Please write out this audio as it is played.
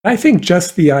I think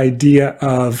just the idea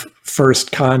of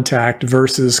first contact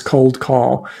versus cold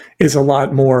call is a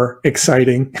lot more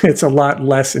exciting. It's a lot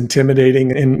less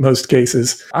intimidating in most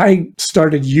cases. I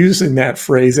started using that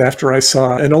phrase after I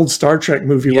saw an old Star Trek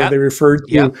movie where they referred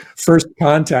to first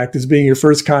contact as being your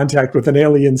first contact with an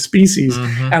alien species.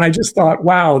 Mm-hmm. And I just thought,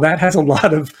 wow, that has a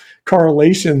lot of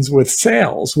correlations with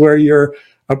sales, where you're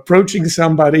approaching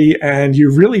somebody and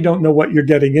you really don't know what you're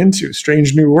getting into,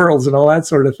 strange new worlds and all that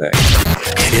sort of thing.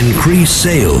 Increase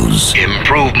sales,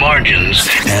 improve margins,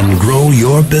 and grow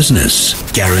your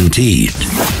business. Guaranteed.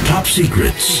 Top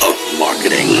secrets of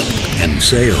marketing and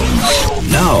sales.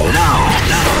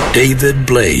 Now, David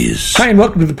Blaise. Hi, and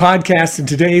welcome to the podcast. In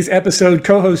today's episode,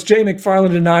 co-host Jay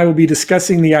McFarland and I will be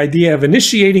discussing the idea of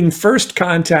initiating first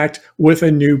contact with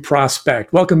a new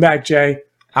prospect. Welcome back, Jay.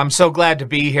 I'm so glad to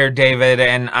be here, David,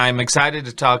 and I'm excited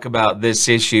to talk about this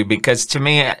issue because to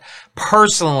me,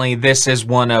 personally, this is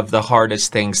one of the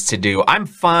hardest things to do. I'm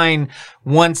fine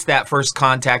once that first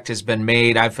contact has been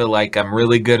made. I feel like I'm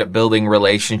really good at building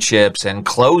relationships and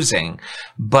closing,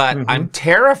 but I'm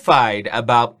terrified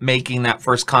about making that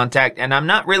first contact, and I'm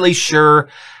not really sure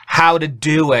how to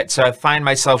do it. So I find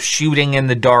myself shooting in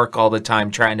the dark all the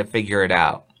time, trying to figure it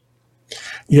out.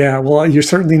 Yeah, well, you're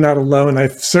certainly not alone.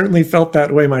 I've certainly felt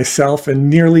that way myself, and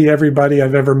nearly everybody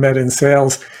I've ever met in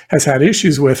sales has had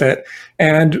issues with it.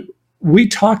 And we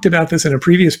talked about this in a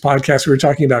previous podcast. We were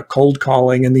talking about cold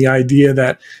calling and the idea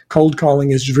that cold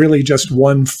calling is really just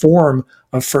one form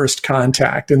of first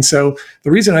contact. And so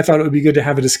the reason I thought it would be good to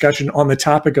have a discussion on the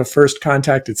topic of first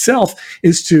contact itself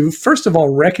is to, first of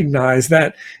all, recognize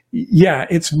that, yeah,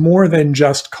 it's more than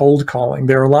just cold calling.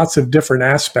 There are lots of different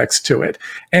aspects to it.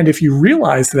 And if you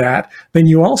realize that, then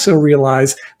you also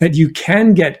realize that you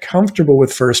can get comfortable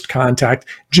with first contact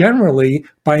generally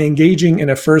by engaging in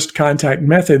a first contact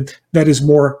method that is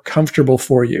more comfortable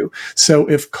for you. So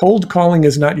if cold calling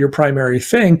is not your primary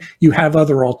thing, you have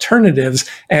other alternatives,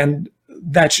 and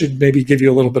that should maybe give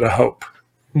you a little bit of hope.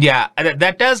 Yeah,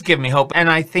 that does give me hope. And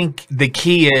I think the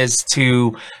key is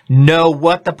to know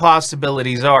what the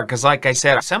possibilities are. Because like I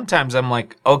said, sometimes I'm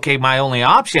like, okay, my only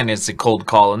option is the cold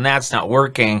call, and that's not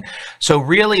working. So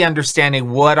really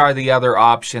understanding what are the other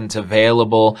options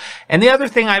available. And the other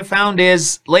thing I've found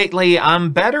is lately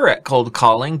I'm better at cold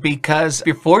calling because if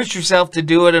you force yourself to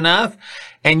do it enough,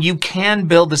 and you can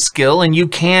build a skill and you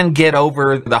can get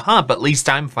over the hump. At least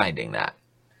I'm finding that.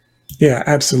 Yeah,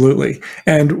 absolutely.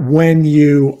 And when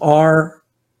you are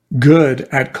good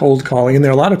at cold calling, and there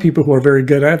are a lot of people who are very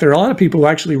good at it, there are a lot of people who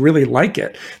actually really like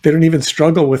it. They don't even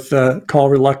struggle with the call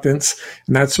reluctance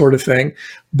and that sort of thing.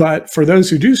 But for those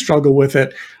who do struggle with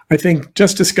it, I think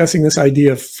just discussing this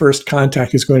idea of first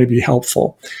contact is going to be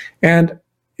helpful. And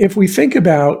if we think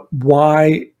about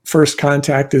why first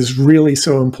contact is really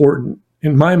so important,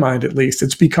 in my mind, at least,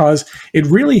 it's because it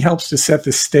really helps to set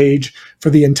the stage for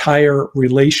the entire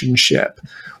relationship.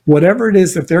 Whatever it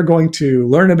is that they're going to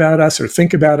learn about us or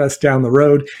think about us down the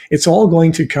road, it's all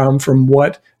going to come from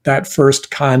what that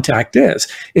first contact is.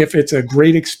 If it's a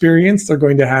great experience, they're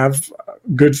going to have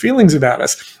good feelings about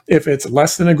us. If it's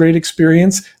less than a great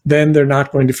experience, then they're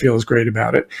not going to feel as great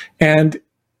about it. And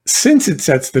since it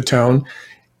sets the tone,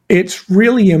 it's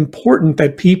really important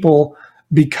that people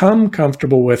become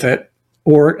comfortable with it,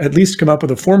 or at least come up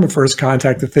with a form of first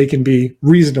contact that they can be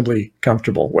reasonably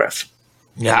comfortable with.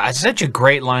 Yeah, it's such a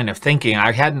great line of thinking.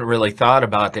 I hadn't really thought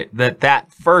about it,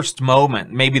 that first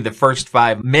moment, maybe the first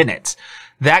 5 minutes,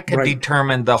 that could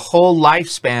determine the whole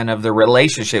lifespan of the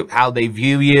relationship, how they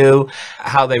view you,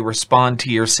 how they respond to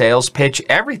your sales pitch,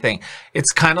 everything.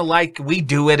 It's kind of like we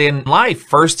do it in life.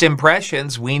 First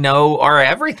impressions, we know, are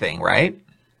everything, right?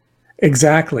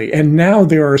 Exactly. And now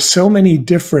there are so many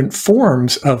different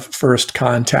forms of first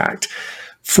contact.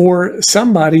 For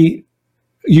somebody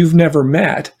you've never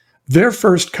met, their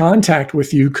first contact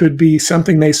with you could be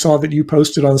something they saw that you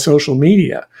posted on social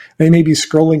media. They may be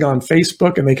scrolling on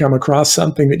Facebook and they come across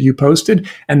something that you posted,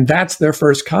 and that's their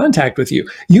first contact with you.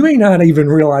 You may not even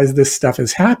realize this stuff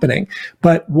is happening,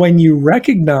 but when you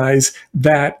recognize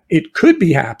that it could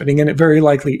be happening, and it very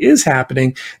likely is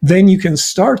happening, then you can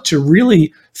start to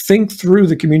really think through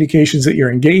the communications that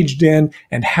you're engaged in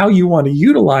and how you want to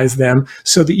utilize them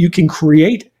so that you can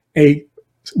create a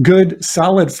good,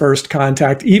 solid first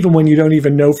contact, even when you don't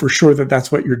even know for sure that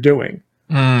that's what you're doing.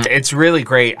 It's really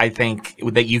great, I think,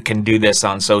 that you can do this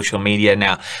on social media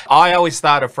now. I always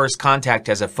thought of first contact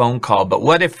as a phone call, but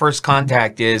what if first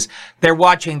contact is they're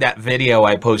watching that video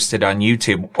I posted on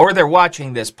YouTube, or they're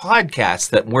watching this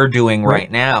podcast that we're doing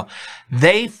right now.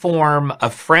 They form a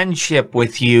friendship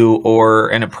with you or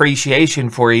an appreciation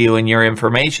for you and your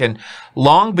information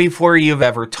long before you've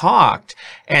ever talked.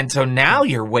 And so now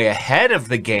you're way ahead of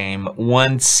the game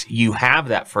once you have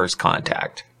that first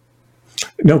contact.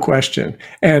 No question.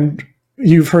 And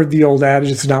you've heard the old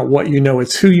adage, it's not what you know,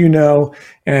 it's who you know.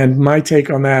 And my take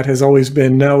on that has always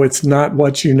been, no, it's not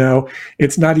what you know.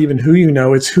 It's not even who you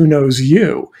know, it's who knows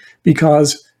you.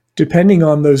 Because depending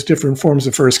on those different forms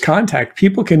of first contact,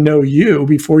 people can know you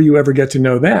before you ever get to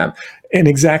know them. And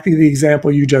exactly the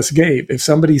example you just gave. If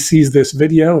somebody sees this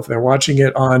video, if they're watching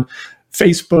it on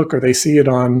Facebook or they see it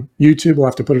on YouTube, we'll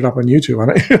have to put it up on YouTube.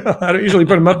 I don't usually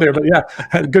put them up there, but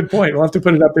yeah, good point. We'll have to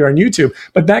put it up there on YouTube.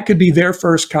 But that could be their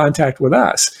first contact with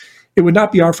us. It would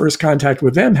not be our first contact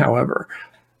with them, however.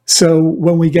 So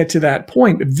when we get to that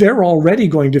point, they're already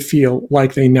going to feel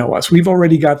like they know us. We've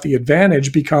already got the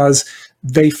advantage because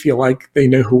they feel like they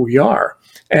know who we are.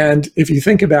 And if you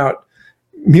think about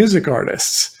music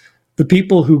artists, the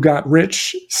people who got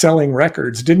rich selling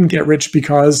records didn't get rich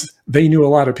because they knew a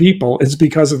lot of people. It's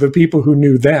because of the people who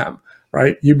knew them,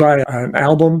 right? You buy an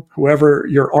album, whoever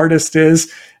your artist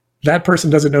is, that person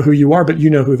doesn't know who you are, but you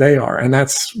know who they are. And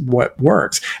that's what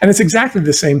works. And it's exactly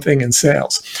the same thing in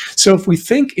sales. So if we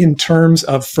think in terms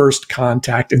of first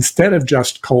contact instead of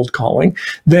just cold calling,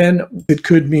 then it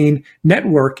could mean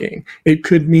networking. It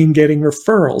could mean getting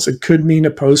referrals. It could mean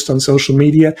a post on social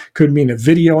media, could mean a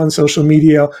video on social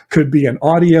media, could be an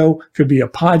audio, could be a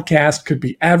podcast, could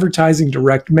be advertising,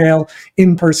 direct mail,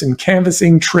 in-person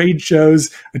canvassing, trade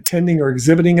shows, attending or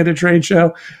exhibiting at a trade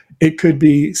show. It could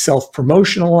be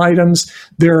self-promotional items.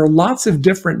 There are lots of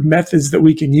different methods that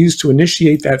we can use to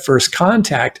initiate that first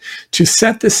contact, to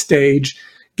set the stage,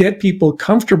 get people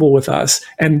comfortable with us.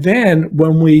 And then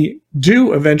when we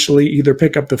do eventually either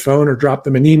pick up the phone or drop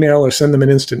them an email or send them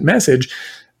an instant message,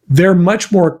 they're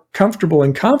much more comfortable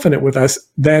and confident with us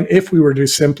than if we were to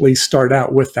simply start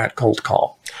out with that cold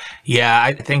call. Yeah,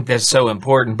 I think that's so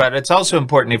important. But it's also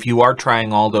important if you are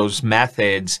trying all those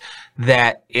methods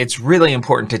that it's really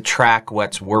important to track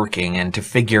what's working and to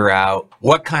figure out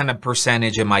what kind of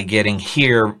percentage am I getting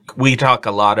here. We talk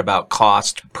a lot about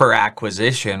cost per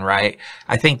acquisition, right?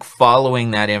 I think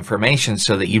following that information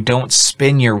so that you don't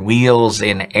spin your wheels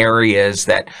in areas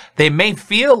that they may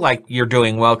feel like you're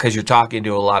doing well because you're talking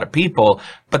to a lot of people,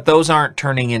 but those aren't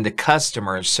turning into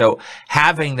customers. So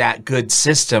having that good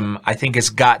system, I think,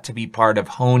 has got to be part of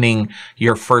honing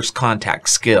your first contact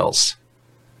skills.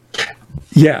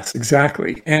 Yes,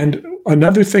 exactly. And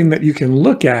another thing that you can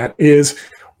look at is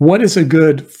what is a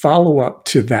good follow-up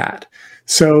to that?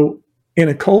 So in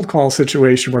a cold call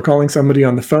situation, we're calling somebody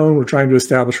on the phone, we're trying to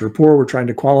establish rapport, we're trying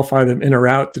to qualify them in or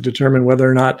out to determine whether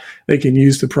or not they can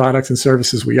use the products and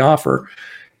services we offer.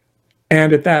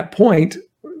 And at that point,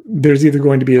 there's either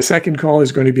going to be a second call,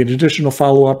 there's going to be an additional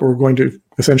follow-up, or we're going to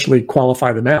essentially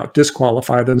qualify them out,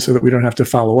 disqualify them so that we don't have to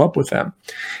follow up with them.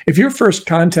 If your first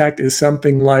contact is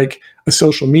something like a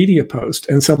social media post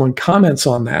and someone comments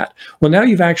on that, well, now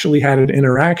you've actually had an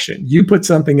interaction. You put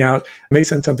something out and they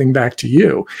send something back to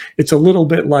you. It's a little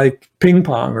bit like ping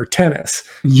pong or tennis.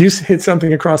 You hit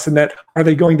something across the net. Are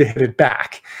they going to hit it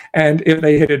back? And if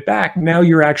they hit it back, now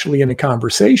you're actually in a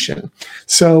conversation.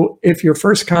 So if your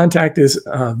first contact is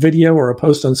a video or a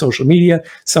post on social media,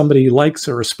 somebody likes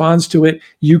or responds to it,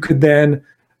 you could then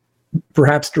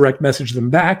perhaps direct message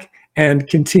them back and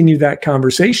continue that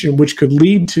conversation, which could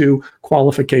lead to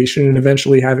qualification and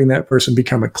eventually having that person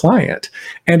become a client.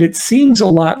 And it seems a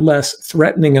lot less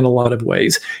threatening in a lot of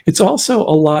ways. It's also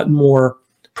a lot more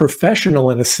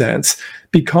professional in a sense,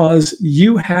 because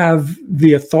you have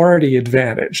the authority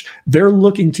advantage. They're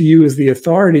looking to you as the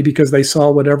authority because they saw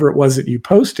whatever it was that you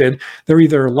posted. They're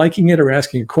either liking it or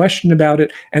asking a question about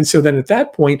it. And so then at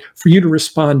that point, for you to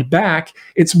respond back,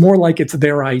 it's more like it's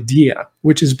their idea,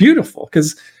 which is beautiful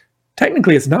because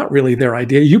technically it's not really their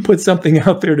idea. You put something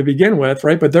out there to begin with,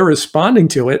 right? But they're responding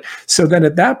to it. So then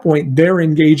at that point, they're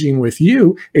engaging with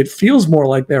you. It feels more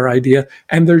like their idea.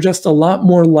 And they're just a lot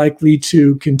more likely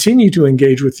to continue to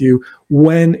engage with you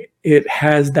when it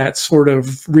has that sort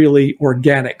of really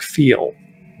organic feel.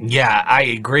 Yeah, I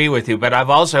agree with you. But I've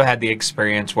also had the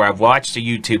experience where I've watched a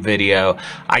YouTube video,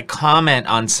 I comment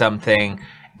on something,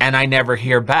 and I never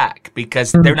hear back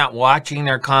because they're not watching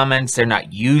their comments. They're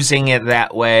not using it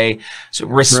that way. So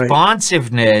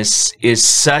responsiveness is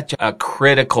such a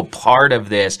critical part of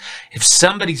this. If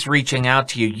somebody's reaching out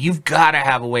to you, you've got to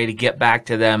have a way to get back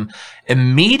to them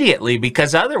immediately,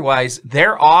 because otherwise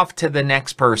they're off to the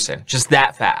next person just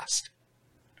that fast.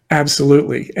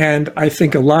 Absolutely. And I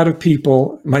think a lot of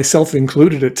people, myself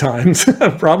included at times,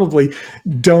 probably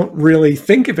don't really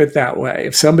think of it that way.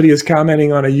 If somebody is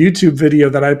commenting on a YouTube video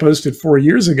that I posted 4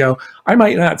 years ago, I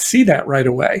might not see that right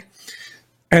away.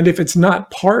 And if it's not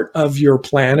part of your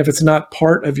plan, if it's not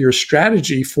part of your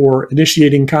strategy for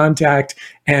initiating contact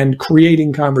and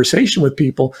creating conversation with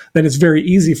people, then it's very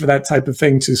easy for that type of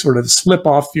thing to sort of slip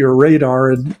off your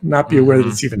radar and not be aware that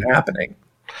it's even happening.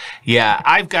 Yeah,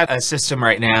 I've got a system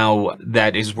right now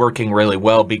that is working really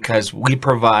well because we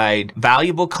provide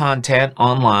valuable content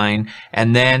online.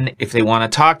 And then if they want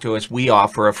to talk to us, we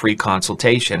offer a free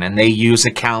consultation, and they use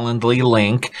a Calendly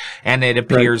link and it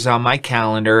appears on my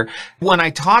calendar. When I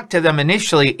talk to them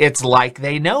initially, it's like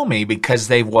they know me because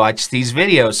they've watched these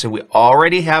videos. So we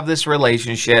already have this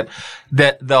relationship.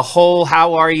 The whole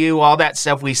how are you, all that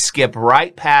stuff, we skip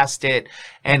right past it.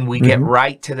 And we get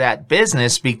right to that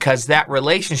business because that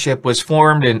relationship was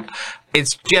formed, and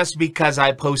it's just because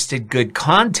I posted good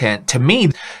content. To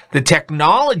me, the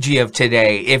technology of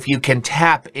today, if you can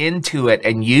tap into it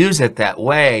and use it that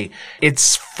way,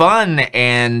 it's fun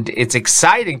and it's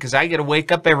exciting because I get to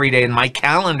wake up every day and my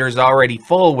calendar is already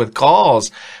full with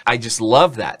calls. I just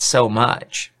love that so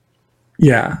much.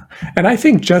 Yeah. And I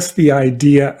think just the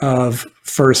idea of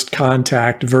first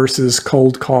contact versus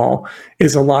cold call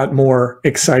is a lot more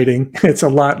exciting. It's a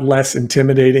lot less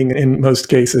intimidating in most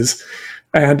cases.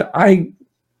 And I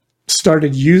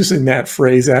started using that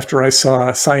phrase after I saw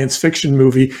a science fiction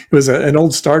movie. It was an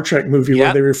old Star Trek movie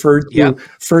where they referred to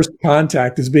first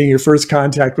contact as being your first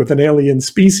contact with an alien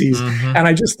species. And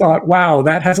I just thought, wow,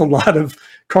 that has a lot of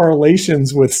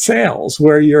correlations with sales,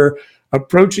 where you're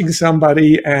approaching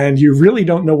somebody and you really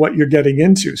don't know what you're getting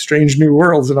into, strange new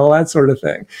worlds and all that sort of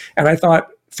thing. And I thought,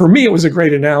 for me, it was a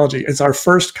great analogy. It's our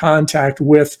first contact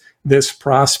with this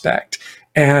prospect.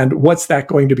 And what's that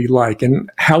going to be like? And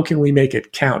how can we make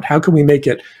it count? How can we make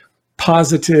it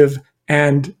positive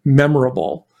and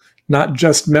memorable? Not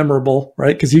just memorable,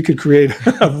 right? Because you could create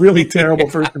a really terrible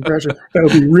first impression that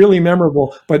would be really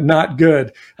memorable, but not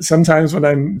good. Sometimes when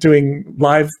I'm doing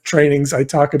live trainings, I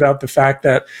talk about the fact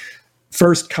that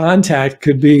first contact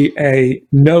could be a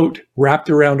note wrapped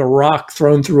around a rock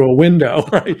thrown through a window,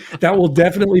 right? That will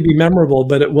definitely be memorable,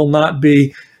 but it will not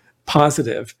be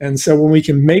positive. And so when we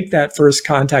can make that first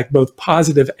contact both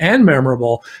positive and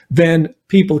memorable, then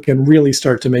people can really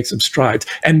start to make some strides.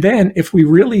 And then if we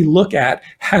really look at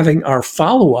having our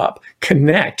follow-up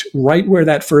connect right where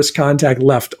that first contact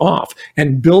left off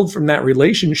and build from that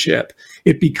relationship,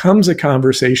 it becomes a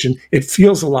conversation. It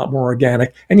feels a lot more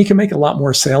organic, and you can make a lot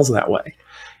more sales that way.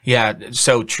 Yeah,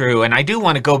 so true. And I do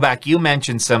want to go back. You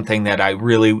mentioned something that I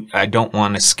don't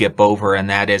want to skip over, and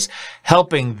that is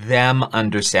helping them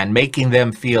understand, making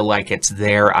them feel like it's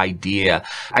their idea.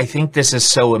 I think this is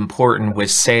so important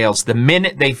with sales. The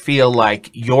minute they feel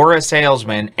like you're a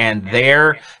salesman and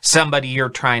they're somebody you're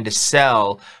trying to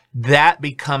sell, that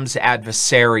becomes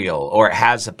adversarial, or it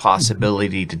has a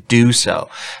possibility to do so.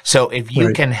 So if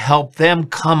you can help them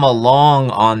come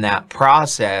along on that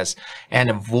process and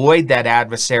avoid that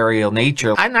adversarial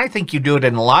nature, and I think you do it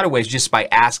in a lot of ways just by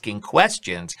asking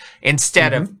questions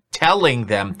instead of telling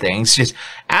them things. Just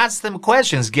ask them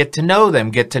questions, get to know them,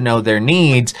 get to know their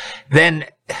needs, then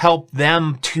help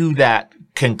them to that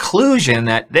conclusion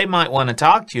that they might want to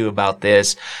talk to you about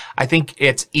this. I think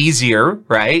it's easier,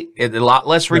 right? A lot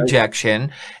less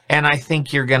rejection. And I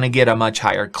think you're going to get a much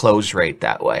higher close rate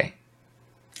that way.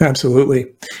 Absolutely.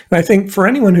 And I think for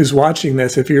anyone who's watching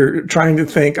this, if you're trying to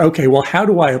think, okay, well, how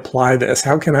do I apply this?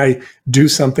 How can I do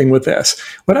something with this?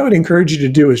 What I would encourage you to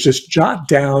do is just jot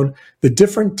down the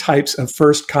different types of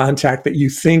first contact that you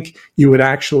think you would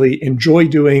actually enjoy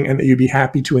doing and that you'd be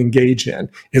happy to engage in.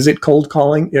 Is it cold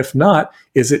calling? If not,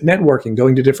 is it networking,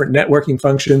 going to different networking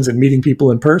functions and meeting people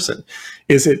in person?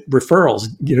 Is it referrals,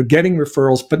 getting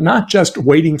referrals, but not just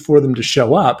waiting for them to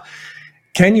show up?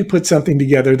 Can you put something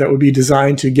together that would be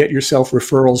designed to get yourself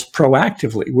referrals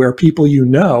proactively, where people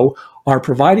are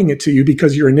providing it to you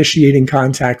because you're initiating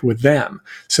contact with them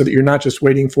so that you're not just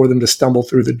waiting for them to stumble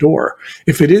through the door.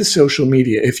 If it is social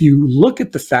media, if you look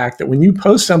at the fact that when you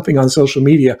post something on social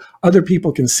media, other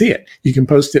people can see it. You can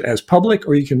post it as public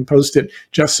or you can post it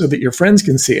just so that your friends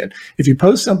can see it. If you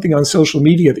post something on social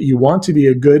media that you want to be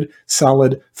a good,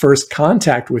 solid first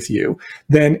contact with you,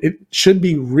 then it should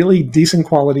be really decent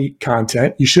quality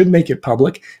content. You should make it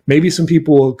public. Maybe some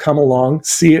people will come along,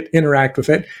 see it, interact with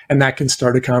it, and that can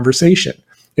start a conversation.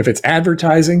 If it's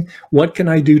advertising, what can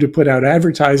I do to put out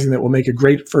advertising that will make a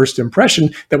great first impression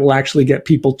that will actually get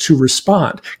people to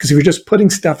respond? Because if you're just putting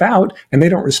stuff out and they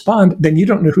don't respond, then you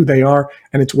don't know who they are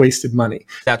and it's wasted money.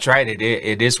 That's right.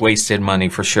 It is wasted money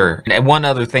for sure. And one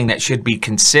other thing that should be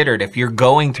considered, if you're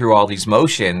going through all these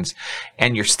motions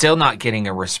and you're still not getting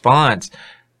a response,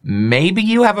 maybe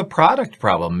you have a product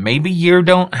problem. Maybe you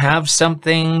don't have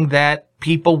something that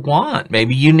people want.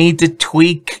 Maybe you need to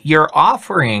tweak your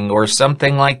offering or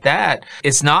something like that.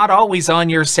 It's not always on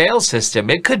your sales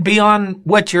system. It could be on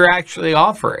what you're actually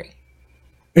offering.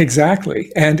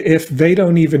 Exactly. And if they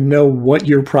don't even know what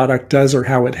your product does or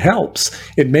how it helps,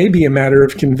 it may be a matter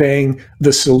of conveying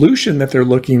the solution that they're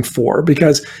looking for,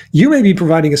 because you may be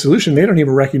providing a solution they don't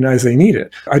even recognize they need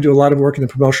it. I do a lot of work in the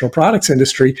promotional products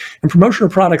industry, and promotional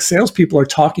products salespeople are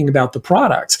talking about the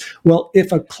products. Well,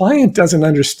 if a client doesn't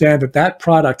understand that that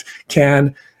product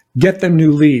can get them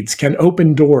new leads, can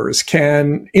open doors,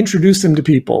 can introduce them to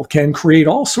people, can create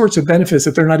all sorts of benefits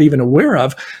that they're not even aware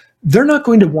of, they're not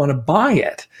going to want to buy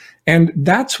it. And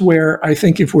that's where I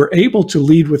think if we're able to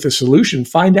lead with a solution,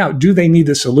 find out, do they need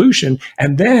the solution?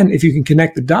 And then if you can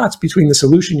connect the dots between the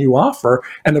solution you offer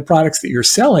and the products that you're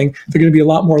selling, they're going to be a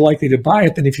lot more likely to buy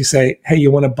it than if you say, hey, you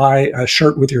want to buy a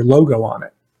shirt with your logo on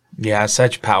it. Yeah,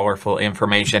 such powerful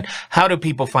information. How do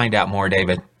people find out more,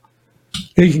 David?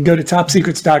 You can go to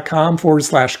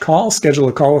topsecrets.com/call, schedule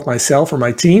a call with myself or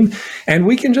my team, and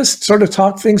we can just sort of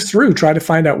talk things through, try to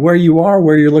find out where you are,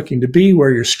 where you're looking to be,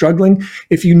 where you're struggling.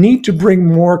 If you need to bring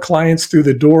more clients through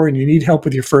the door and you need help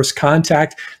with your first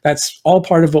contact, that's all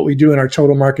part of what we do in our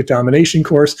Total Market Domination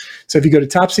course. So if you go to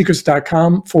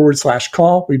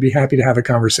topsecrets.com/call, we'd be happy to have a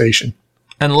conversation.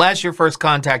 Unless your first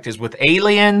contact is with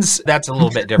aliens, that's a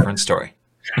little bit different story.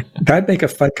 That'd make a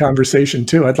fun conversation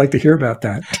too. I'd like to hear about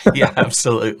that. Yeah,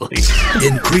 absolutely.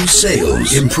 Increase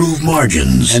sales, improve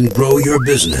margins, and grow your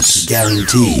business.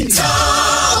 Guaranteed.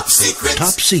 Top Secrets.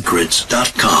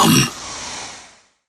 TopSecrets.com.